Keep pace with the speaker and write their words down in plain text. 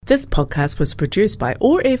This podcast was produced by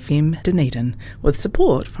OAR FM Dunedin with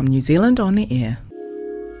support from New Zealand On Air.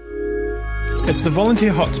 It's the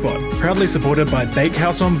Volunteer Hotspot, proudly supported by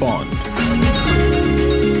Bakehouse on Bond.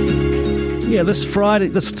 Yeah,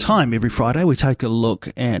 this time every Friday, we take a look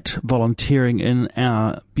at volunteering in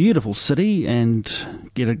our beautiful city and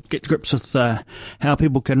get grips with how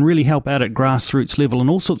people can really help out at grassroots level in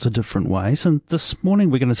all sorts of different ways. And this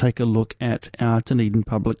morning, we're going to take a look at our Dunedin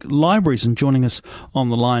Public Libraries. And joining us on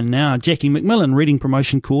the line now, Jackie McMillan, Reading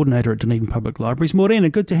Promotion Coordinator at Dunedin Public Libraries. Morena,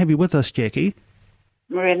 good to have you with us, Jackie.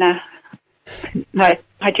 Morena. Hi,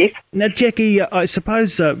 Jeff. Now, Jackie, I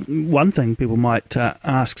suppose one thing people might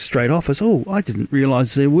ask straight off is, I didn't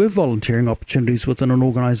realise there were volunteering opportunities within an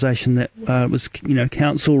organisation that was,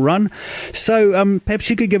 council run. So perhaps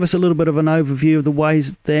you could give us a little bit of an overview of the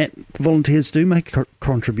ways that volunteers do make a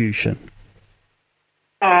contribution.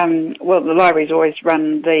 Well, the libraries always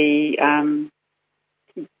run the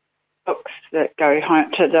books that go home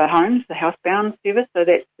to the homes, the housebound service. So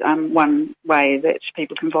that's one way that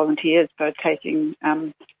people can volunteer is for taking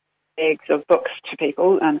bags of books to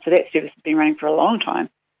people. So that service has been running for a long time.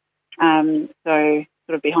 So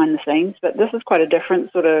sort of behind the scenes. But this is quite a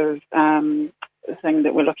different sort of thing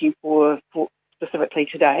that we're looking for specifically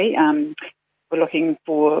today. We're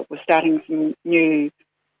starting some new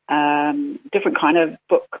different kind of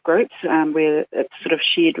book groups where it's sort of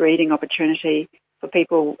shared reading opportunity for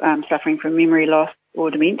people suffering from memory loss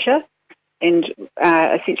or dementia. And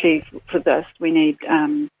essentially for this, we need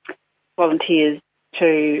volunteers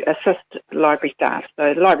to assist library staff.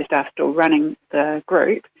 So the library staff are still running the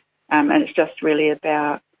group, and it's just really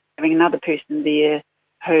about having another person there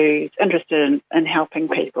who's interested in helping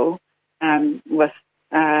people with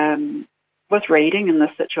reading in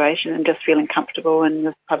this situation and just feeling comfortable in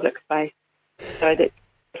this public space. So that's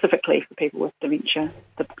specifically for people with dementia,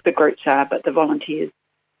 the groups are, but the volunteers,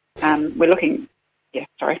 we're looking, Yeah,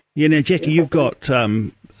 now, Jackie, you've got,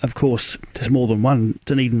 of course, there's more than one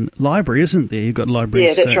Dunedin library, isn't there? You've got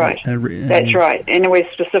libraries. Yeah, that's right. That's right. And we're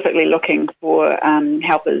specifically looking for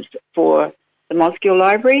helpers for the Mosgiel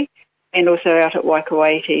Library and also out at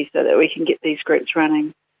Waikouaiti so that we can get these groups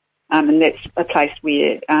running. And that's a place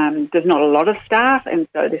where there's not a lot of staff, and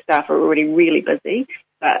so the staff are already really busy.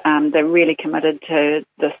 But they're really committed to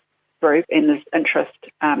this group and this interest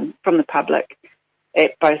from the public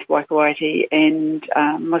at both Waikouaiti and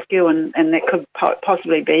Mosgiel, and that could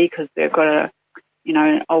possibly be because they've got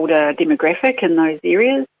an older demographic in those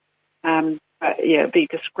areas. But yeah, it'd be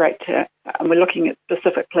just great to. And we're looking at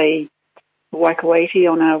specifically Waikouaiti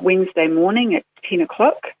on a Wednesday morning at 10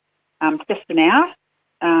 o'clock, just an hour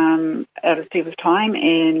out of people's time,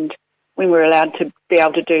 and when we're allowed to be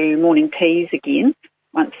able to do morning teas again.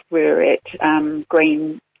 Once we're at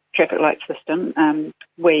green traffic light system,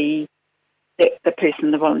 the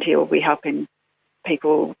volunteer will be helping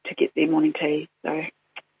people to get their morning tea. So,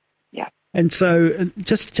 yeah. And so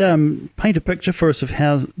just paint a picture for us of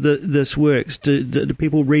how this works. Do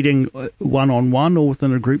people reading one-on-one or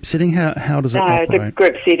within a group setting? How does it operate?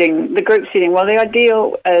 The group setting, well, the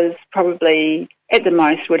ideal is probably, at the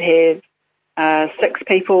most, would have 6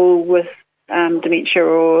 people with dementia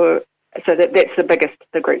or... So that's the biggest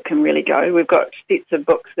the group can really go. We've got sets of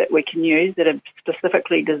books that we can use that are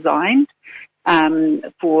specifically designed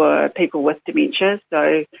for people with dementia.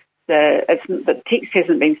 So the text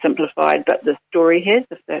hasn't been simplified, but the story has,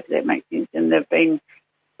 if that makes sense. And they've been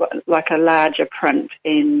like a larger print.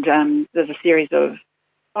 And there's a series of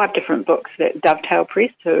 5 different books that Dovetail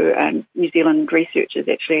Press, who are New Zealand researchers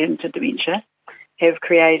actually into dementia, have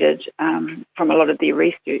created from a lot of their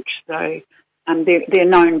research. So they're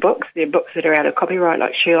known books. They're books that are out of copyright,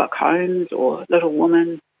 like Sherlock Holmes or Little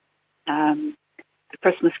Woman, The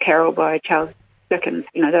Christmas Carol by Charles Dickens.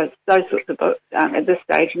 Those sorts of books at this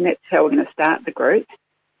stage, and that's how we're going to start the group.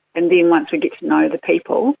 And then once we get to know the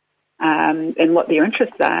people and what their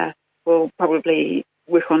interests are, we'll probably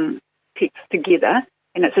work on text together,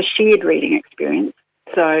 and it's a shared reading experience.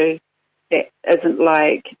 So that isn't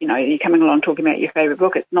like, you're coming along talking about your favourite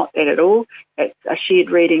book. It's not that at all. It's a shared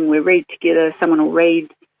reading. We read together. Someone will read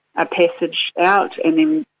a passage out, and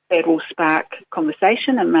then that will spark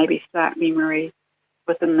conversation and maybe spark memory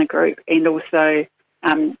within the group. And also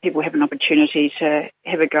people have an opportunity to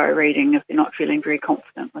have a go reading if they're not feeling very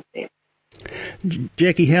confident with that.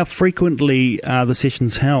 Jackie, how frequently are the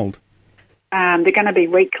sessions held? They're going to be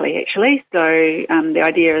weekly, actually. So the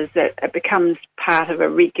idea is that it becomes part of a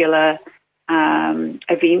regular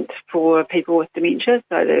event for people with dementia,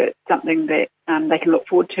 so that it's something that they can look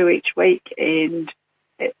forward to each week, and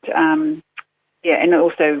and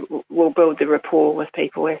also we'll build the rapport with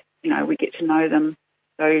people as we get to know them.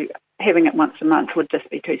 So having it once a month would just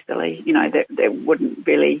be too silly. That wouldn't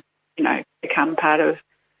really, become part of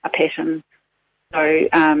a pattern. So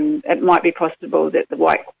it might be possible that the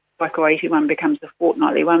Waikouaiti one becomes a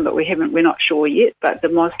fortnightly one, but we're not sure yet. But the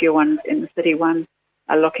Mosgiel ones and the city one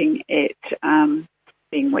are looking at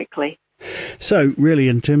being weekly. So really,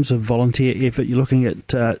 in terms of volunteer effort, you're looking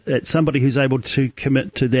at somebody who's able to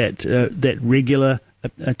commit to that regular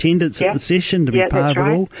attendance at the session to be part of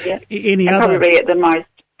it all. Yeah. Any other? Probably at the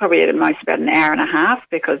most about an hour and a half,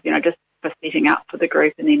 because just for setting up for the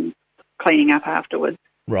group and then cleaning up afterwards.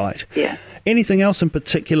 Right. Yeah. Anything else in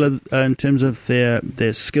particular in terms of their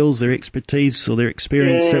skills, their expertise, or their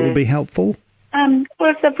experience that would be helpful? Well,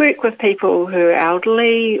 if they've worked with people who are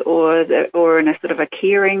elderly or in a sort of a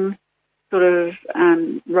caring sort of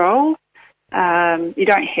role, you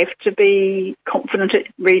don't have to be confident at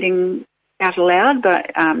reading out aloud,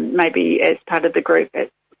 but maybe as part of the group,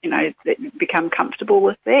 become comfortable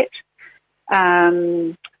with that.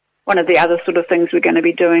 One of the other sort of things we're going to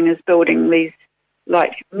be doing is building these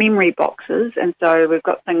like memory boxes, and so we've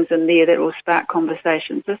got things in there that will spark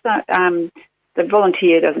conversations. So the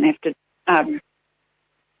volunteer doesn't have to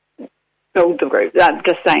build the group. I'm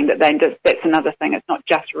just saying that that's another thing. It's not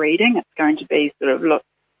just reading. It's going to be sort of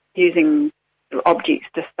using objects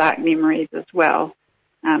to spark memories as well,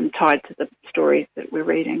 tied to the stories that we're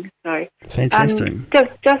reading. So fantastic.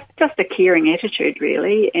 Just a caring attitude,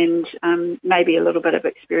 really, and maybe a little bit of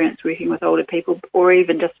experience working with older people, or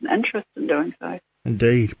even just an interest in doing so.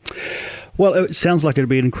 Indeed. Well, it sounds like it would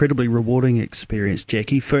be an incredibly rewarding experience,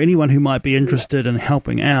 Jackie. For anyone who might be interested in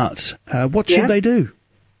helping out, what should they do?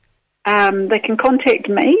 They can contact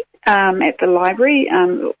me at the library.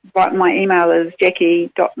 My email is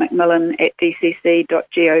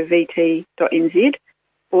jackie.mcmillan@dcc.govt.nz,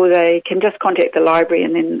 or they can just contact the library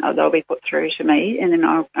and then they'll be put through to me, and then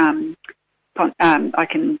I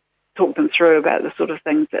can talk them through about the sort of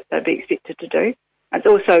things that they'd be expected to do. It's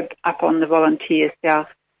also up on the Volunteer South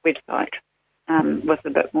website with a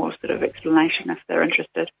bit more sort of explanation if they're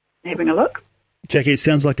interested in having a look. Jackie, it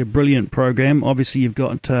sounds like a brilliant program. Obviously, you've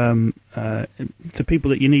got the people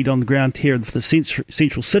that you need on the ground here at the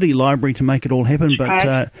Central City Library to make it all happen.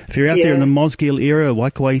 But if you're out there in the Mosgiel area,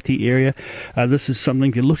 Waikouaiti area, this is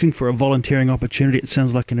something, if you're looking for a volunteering opportunity, it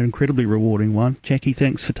sounds like an incredibly rewarding one. Jackie,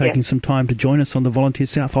 thanks for taking some time to join us on the Volunteer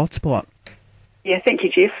South Hotspot. Yeah, thank you,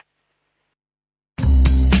 Jeff.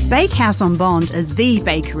 Bakehouse on Bond is the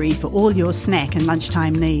bakery for all your snack and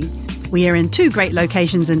lunchtime needs. We are in 2 great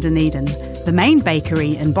locations in Dunedin, the main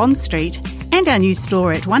bakery in Bond Street and our new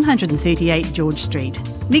store at 138 George Street,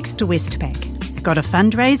 next to Westpac. Got a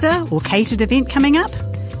fundraiser or catered event coming up?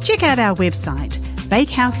 Check out our website,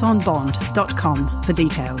 bakehouseonbond.com, for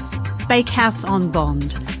details. Bakehouse on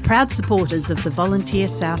Bond, proud supporters of the Volunteer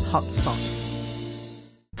South Hotspot.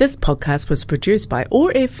 This podcast was produced by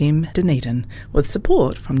OAR FM Dunedin with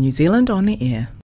support from New Zealand On the Air.